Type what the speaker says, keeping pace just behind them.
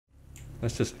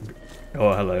Let's just...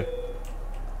 Oh, hello.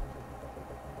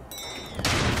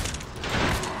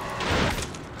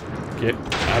 Get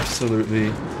absolutely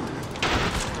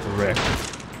wrecked.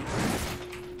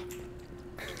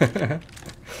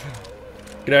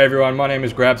 G'day everyone, my name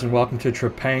is Grabz and welcome to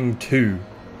Trepang 2.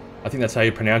 I think that's how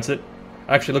you pronounce it.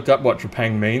 I actually looked up what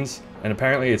Trepang means, and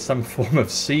apparently it's some form of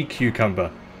sea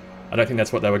cucumber. I don't think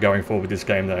that's what they were going for with this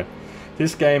game though.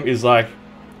 This game is like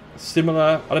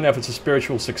similar, I don't know if it's a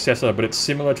spiritual successor, but it's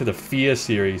similar to the F.E.A.R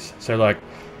series. So like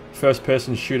first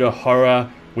person shooter horror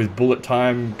with bullet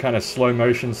time, kind of slow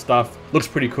motion stuff. Looks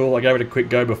pretty cool. I gave it a quick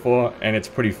go before and it's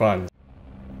pretty fun.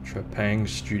 Trepang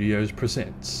Studios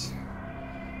presents.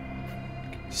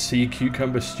 Sea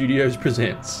Cucumber Studios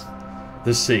presents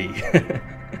The Sea.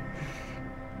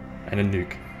 And a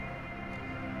nuke.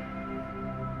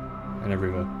 And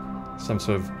everywhere. Some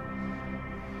sort of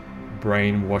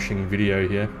brainwashing video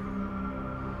here.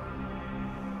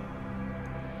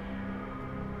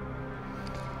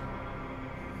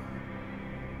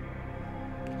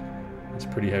 It's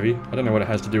pretty heavy. I don't know what it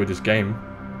has to do with this game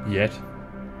yet.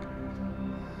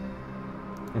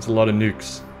 It's a lot of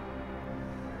nukes.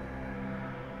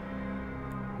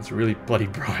 It's really bloody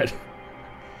bright.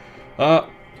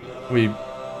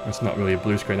 It's not really a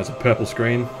blue screen, that's a purple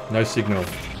screen. No signal.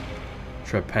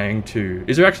 Trepang 2.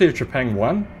 Is there actually a Trepang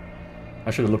 1?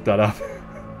 I should have looked that up.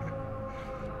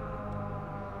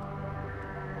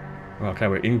 Okay,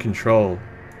 we're in control.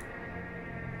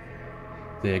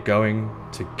 They're going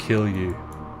to kill you.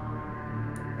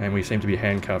 And we seem to be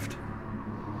handcuffed.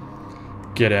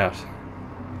 Get out.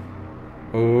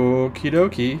 Okie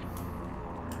dokie.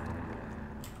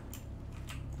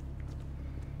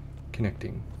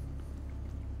 Connecting.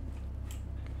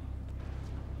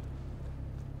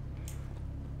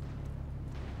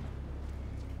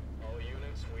 All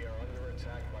units, we are under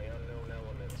attack by unknown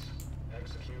elements.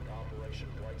 Execute Operation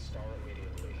Bright Star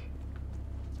immediately.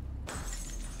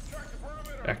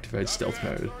 Activate stealth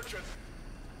mode.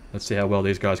 Let's see how well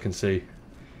these guys can see.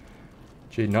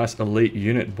 Gee, nice elite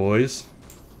unit, boys.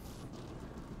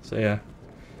 So yeah.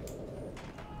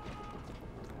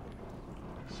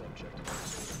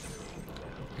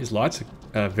 His lights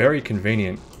are very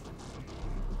convenient.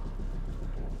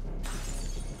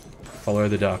 Follow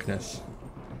the darkness.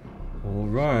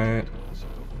 Alright.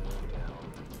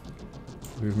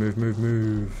 Move, move, move,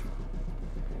 move.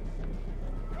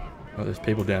 Oh, there's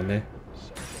people down there.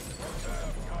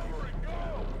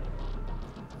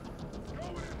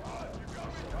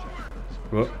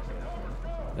 Whoop.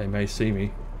 They may see me.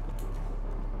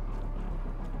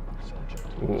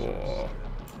 Whoa.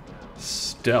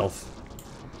 Stealth.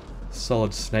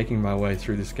 Solid snaking my way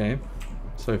through this game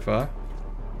so far.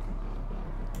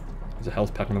 There's a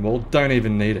health pack on the wall. Don't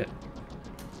even need it.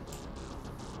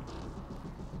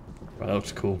 Right, that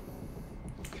looks cool.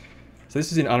 So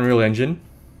this is in Unreal Engine.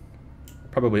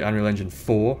 Probably Unreal Engine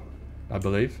 4, I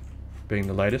believe, being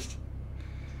the latest.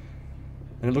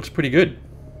 And it looks pretty good.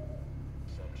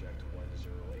 Subject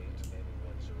 108 and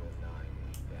 109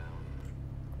 down.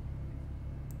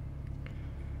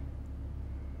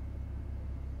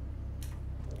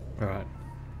 Alright.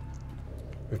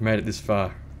 We've made it this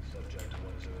far. Subject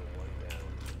 101 down.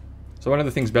 So one of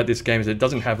the things about this game is it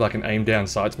doesn't have like an aim down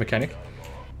sights mechanic.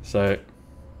 So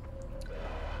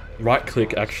right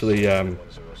click actually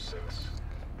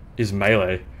is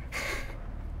melee.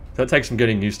 That takes some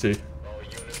getting used to. All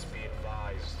units be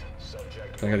advised.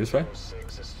 Subject Can I go this way?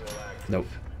 106 is still active. Nope.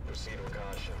 Proceed with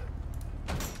caution.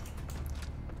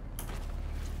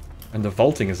 And the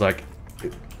vaulting is like,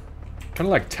 it kind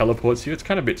of like teleports you. It's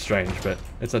kind of a bit strange, but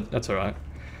that's alright.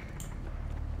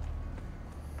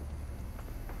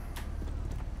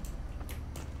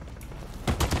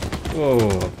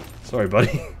 Whoa, sorry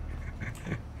buddy.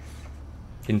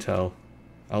 Intel.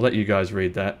 I'll let you guys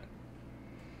read that.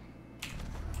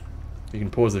 You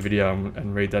can pause the video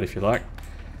and read that if you like.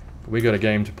 But we got a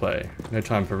game to play. No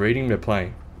time for reading, we're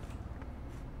playing.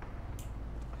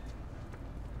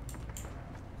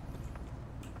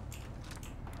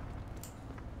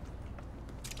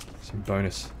 Some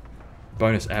bonus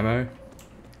ammo.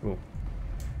 Ooh.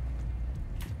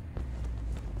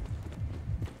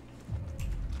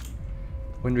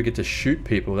 When do we get to shoot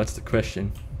people? That's the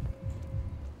question.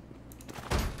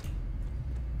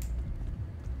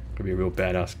 Could be a real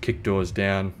badass. Kick doors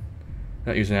down.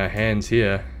 Not using our hands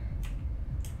here.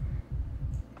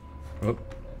 Oh,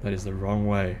 that is the wrong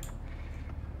way.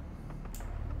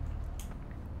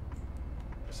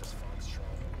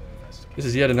 This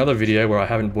is yet another video where I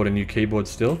haven't bought a new keyboard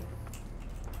still.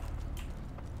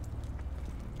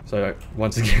 So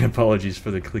once again, apologies for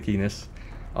the clickiness.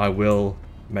 I will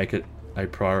make it a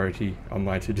priority on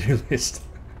my to-do list.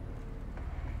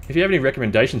 If you have any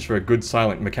recommendations for a good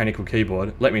silent mechanical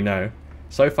keyboard, let me know.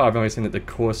 So far I've only seen that the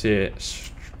Corsair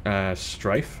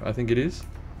Strafe, I think it is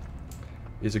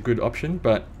a good option,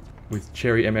 but with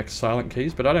Cherry MX silent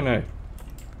keys, but I don't know.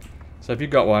 So if you've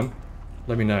got one,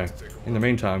 let me know. In the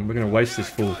meantime, we're going to waste this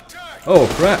fool. Oh,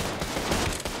 crap!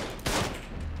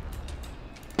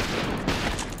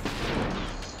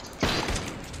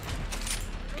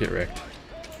 Get wrecked.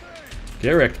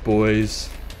 Get wrecked, boys.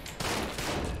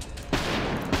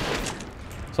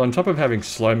 So on top of having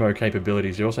slow-mo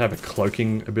capabilities, you also have a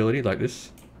cloaking ability like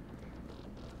this.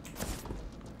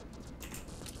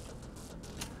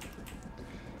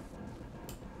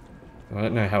 I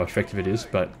don't know how effective it is,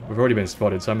 but we've already been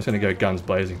spotted, so I'm just going to go guns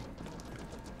blazing.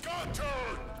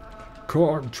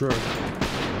 Control.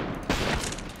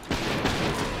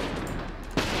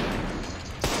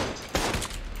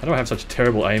 I don't have such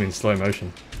terrible aim in slow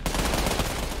motion.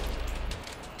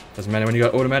 Doesn't matter when you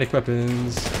got automatic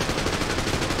weapons.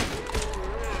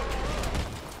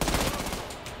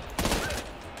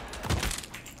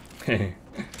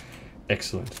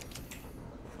 Excellent.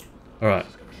 Alright.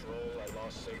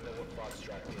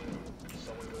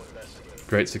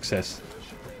 Great success.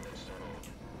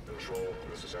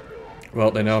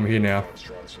 Well, they know I'm here now.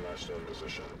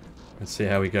 Let's see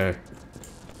how we go.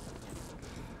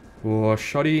 Oh,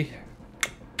 shoddy.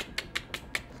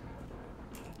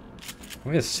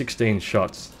 We have 16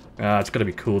 shots. Ah, it's gotta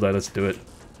be cool though, let's do it.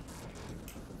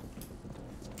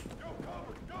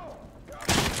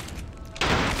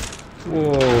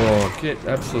 Whoa, get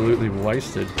absolutely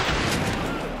wasted.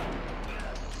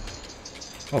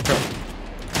 Oh crap.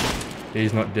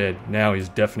 He's not dead. Now he's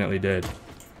definitely dead.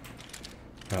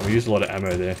 We used a lot of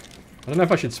ammo there. I don't know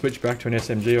if I should switch back to an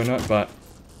SMG or not, but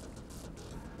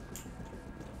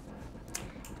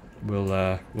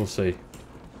we'll see.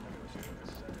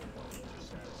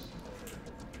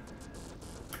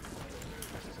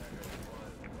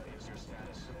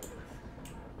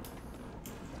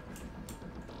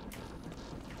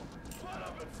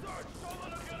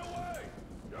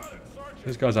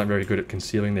 Those guys aren't very good at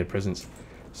concealing their presence,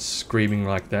 screaming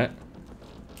like that.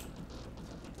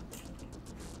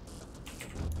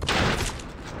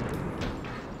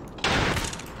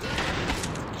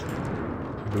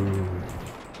 Boom.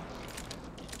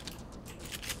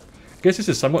 I guess this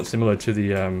is somewhat similar to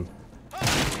the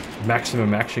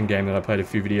maximum action game that I played a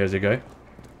few videos ago.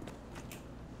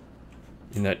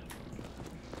 In that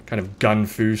kind of gun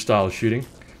fu style shooting.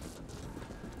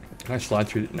 Can I slide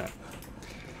through it? No.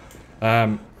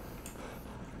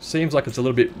 Seems like it's a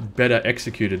little bit better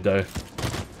executed though,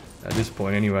 at this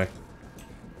point anyway.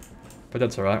 But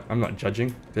that's alright, I'm not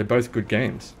judging. They're both good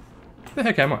games. Where the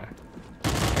heck am I?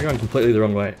 I'm going completely the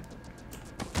wrong way.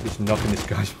 Just knocking this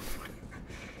guy's...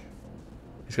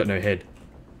 He's got no head.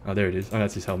 Oh, there it is. Oh,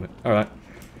 that's his helmet. Alright.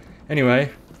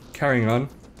 Anyway, carrying on.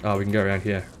 Oh, we can go around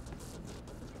here.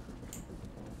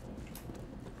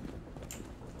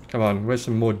 Come on, where's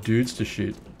some more dudes to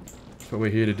shoot? That's what we're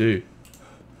here to do.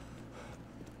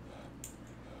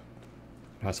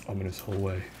 Nice ominous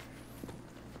hallway.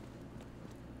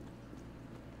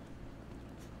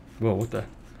 Whoa, what the?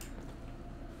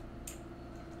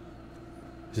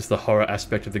 Is this the horror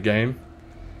aspect of the game?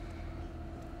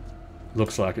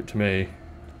 Looks like it to me.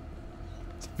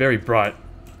 It's very bright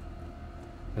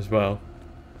as well.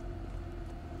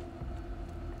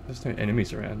 There's no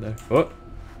enemies around though. Oh!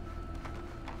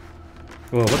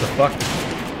 Whoa, what the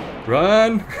fuck?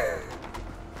 Run!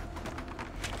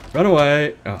 Run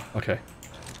away! Oh, okay.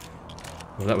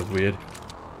 Well, that was weird.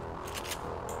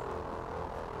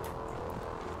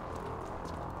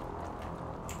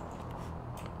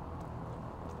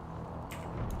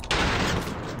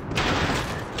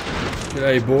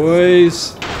 G'day,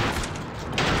 boys.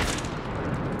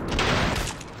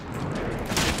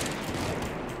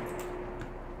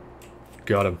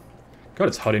 Got him. God,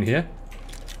 it's hot in here.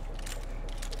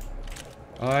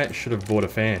 I should have bought a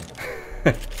fan.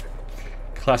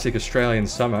 Classic Australian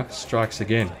summer strikes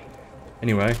again.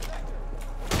 Anyway.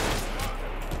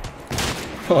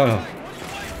 Oh.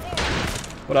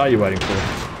 What are you waiting for?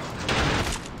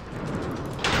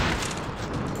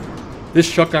 This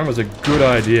shotgun was a good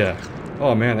idea.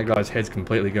 Oh man, that guy's head's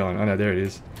completely gone. Oh no, there it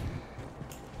is.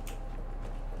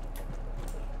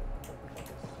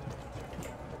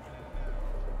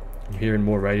 I'm hearing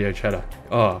more radio chatter.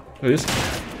 Oh, look at this.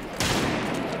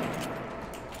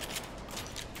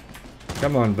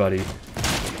 Come on, buddy.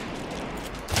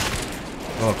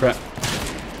 Oh crap.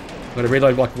 Gotta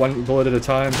reload like one bullet at a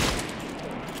time.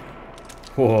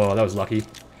 Whoa, that was lucky.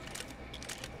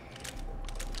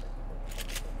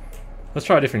 Let's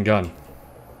try a different gun.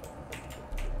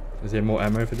 Is there more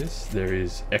ammo for this? There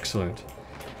is. Excellent.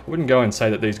 I wouldn't go and say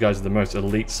that these guys are the most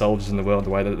elite soldiers in the world, the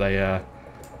way that they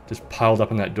just piled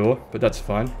up on that door, but that's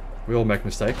fine. We all make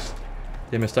mistakes.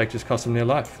 Their mistake just cost them their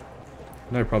life.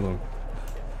 No problem.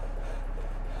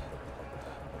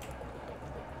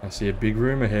 I see a big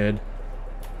room ahead.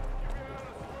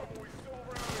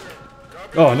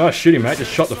 Oh, nice shooting, mate.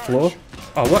 Just shot the floor.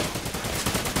 Oh, what?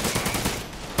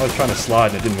 I was trying to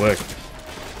slide and it didn't work.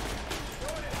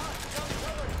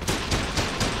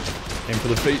 Aim for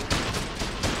the feet.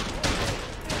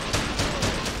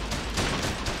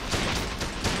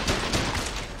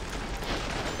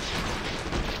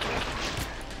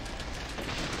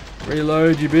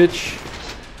 Reload, you bitch.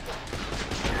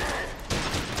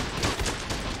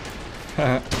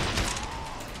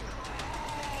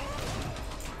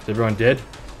 Is everyone dead?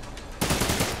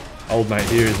 Old mate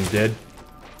here isn't dead.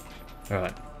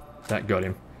 Alright, that got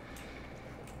him.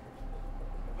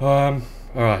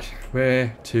 Alright,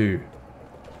 where to?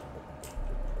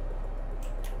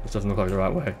 This doesn't look like the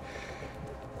right way.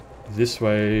 This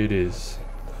way it is.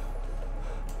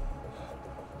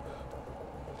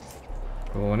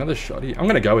 Oh, another shotty. I'm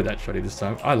gonna go with that shotty this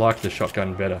time. I like the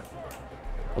shotgun better.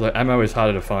 Although ammo is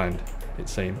harder to find, it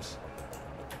seems.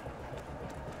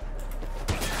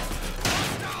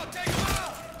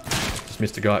 Just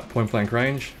missed a guy at point blank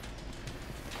range.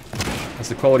 That's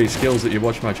the quality skills that you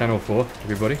watch my channel for,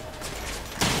 everybody.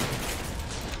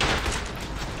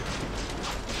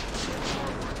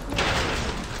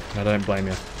 I don't blame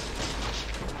you.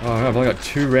 Oh no, I've only got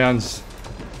 2 rounds,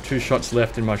 2 shots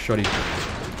left in my shotty.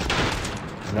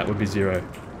 And that would be 0.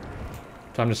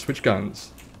 Time to switch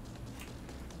guns.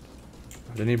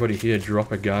 Did anybody here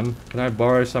drop a gun? Can I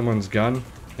borrow someone's gun?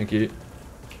 Thank you.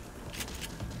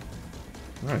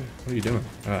 No, what are you doing?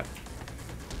 Alright.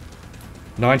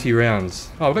 90 rounds.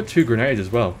 Oh, I've got 2 grenades as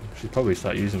well. Should probably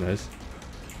start using those.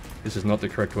 This is not the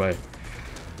correct way.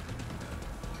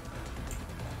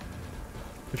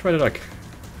 Which way did I...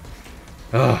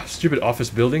 Ah, stupid office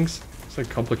buildings. So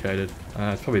complicated.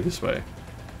 It's probably this way.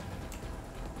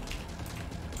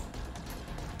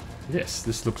 Yes,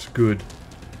 this looks good.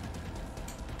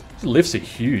 The lifts are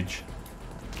huge.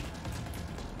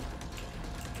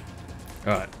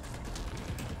 Alright.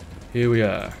 Here we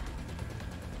are.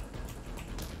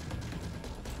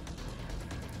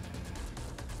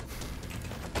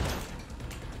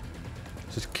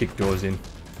 Just kick doors in.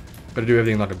 Gotta do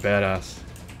everything like a badass.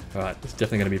 Alright, there's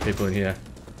definitely gonna be people in here.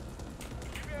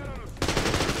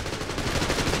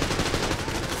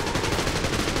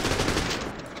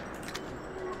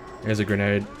 There's a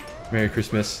grenade. Merry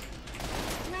Christmas.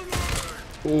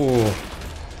 Oh.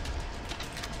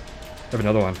 Have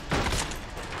another one.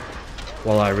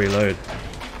 While I reload.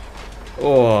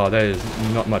 Oh, there's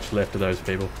not much left of those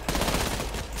people.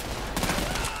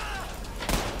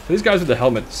 So these guys with the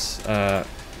helmets,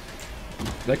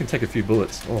 they can take a few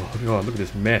bullets. Oh god, look at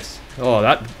this mess. Oh,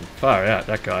 that far out,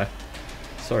 that guy.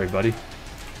 Sorry, buddy.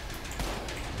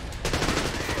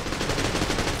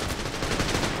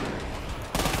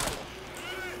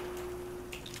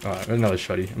 Alright, another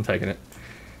shotty. I'm taking it.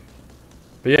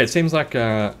 But yeah, it seems like, you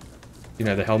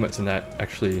know, the helmets and that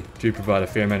actually do provide a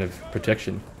fair amount of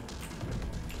protection.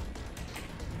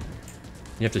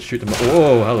 You have to shoot them.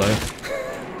 Oh, hello.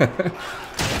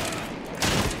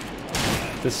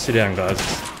 Just sit down, guys.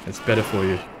 It's better for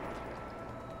you.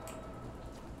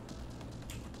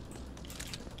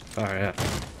 Alright.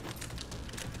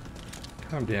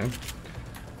 Calm down.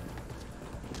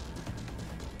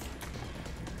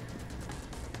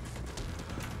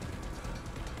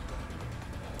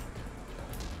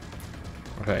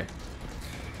 Okay.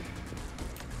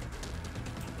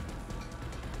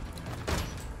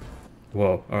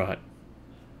 Whoa, alright.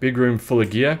 Big room full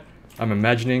of gear. I'm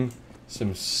imagining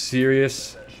some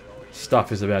serious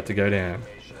stuff is about to go down.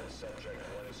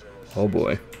 Oh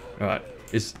boy. Alright.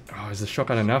 Is the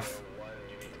shotgun enough?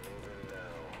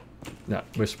 Nah,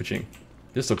 we're switching.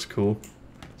 This looks cool.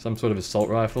 Some sort of assault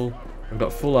rifle. I've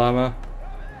got full armor.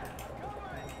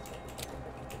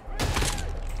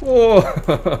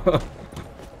 Whoa!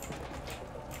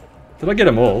 Did I get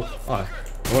them all? Oh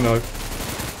no.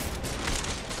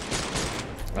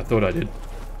 I thought I did.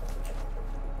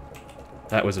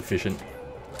 That was efficient.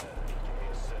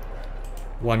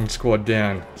 One squad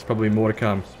down. There's probably more to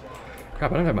come.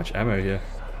 Crap, I don't have much ammo here.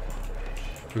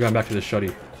 We're going back to the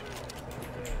shotty.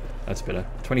 That's better.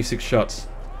 26 shots.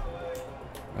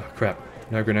 Oh crap.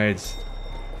 No grenades.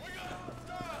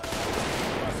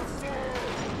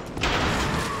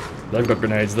 They've got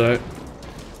grenades though.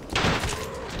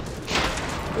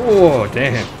 Oh,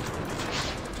 damn.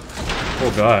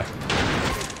 Poor guy.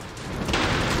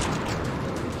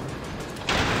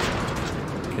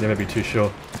 can never be too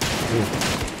sure.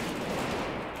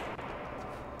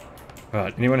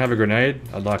 Alright, anyone have a grenade?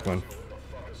 I'd like one.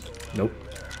 Nope.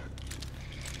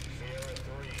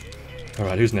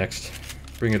 Alright, who's next?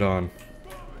 Bring it on.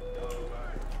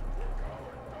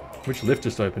 Which lift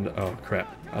just opened? Oh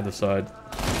crap, other side.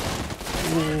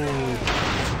 Ooh.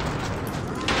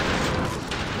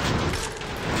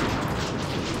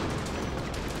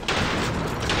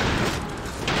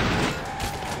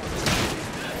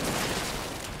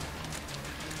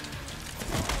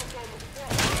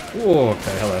 Whoa,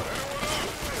 okay, hello.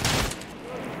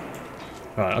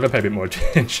 Alright, I've got to pay a bit more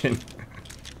attention.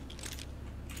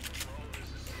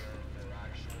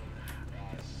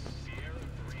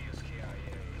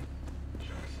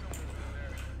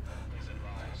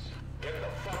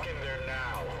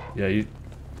 Yeah, you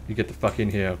get the fuck in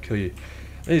here, I'll kill you.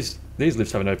 These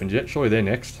lifts haven't opened yet, surely they're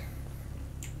next.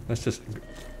 Let's just...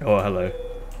 Oh, hello.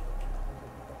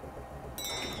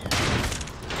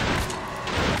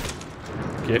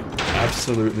 Get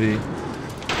absolutely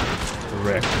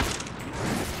wrecked.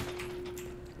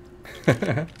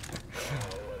 Hey,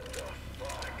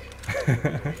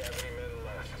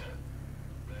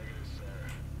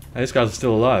 this guy's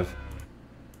still alive.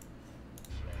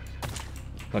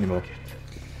 Not anymore.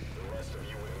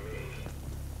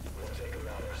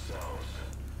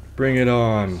 Bring it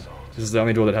on. This is the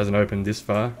only door that hasn't opened this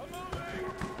far.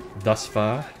 Thus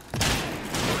far.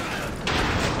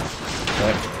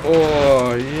 Okay.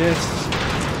 Oh, yes.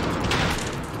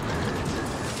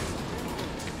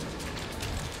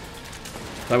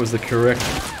 That was the correct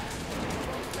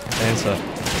answer.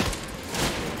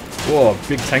 Whoa,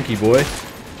 big tanky boy.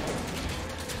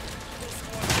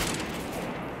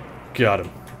 Got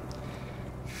him.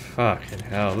 Fucking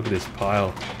hell, look at this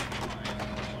pile.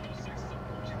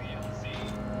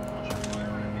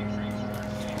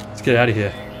 Let's get out of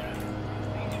here.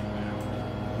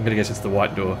 I'm gonna guess it's the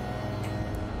white door.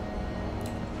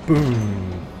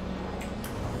 Boom.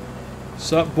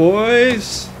 Sup,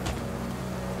 boys?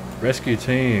 Rescue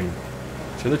team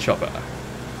to the chopper.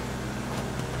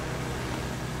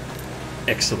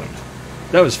 Excellent.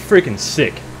 That was freaking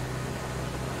sick.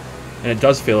 And it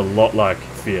does feel a lot like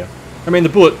F.E.A.R. I mean, the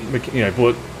bullet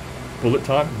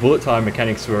time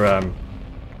mechanics were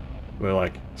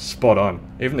like spot on.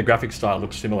 Even the graphic style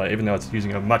looks similar, even though it's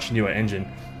using a much newer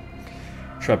engine.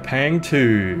 Trepang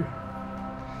 2.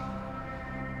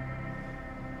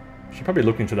 Should probably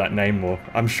look into that name more.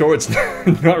 I'm sure it's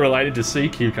not related to sea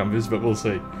cucumbers, but we'll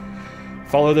see.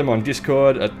 Follow them on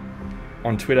Discord,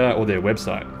 on Twitter, or their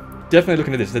website. Definitely look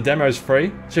into this. The demo's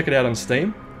free. Check it out on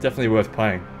Steam. Definitely worth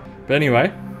playing. But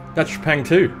anyway, that's Trepang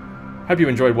 2. Hope you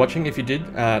enjoyed watching. If you did,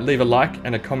 leave a like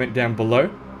and a comment down below.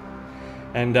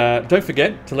 And don't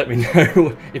forget to let me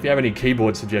know if you have any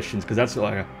keyboard suggestions, because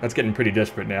that's getting pretty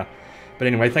desperate now. But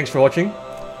anyway, thanks for watching.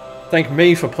 Thank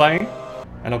me for playing.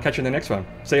 And I'll catch you in the next one.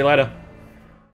 See you later.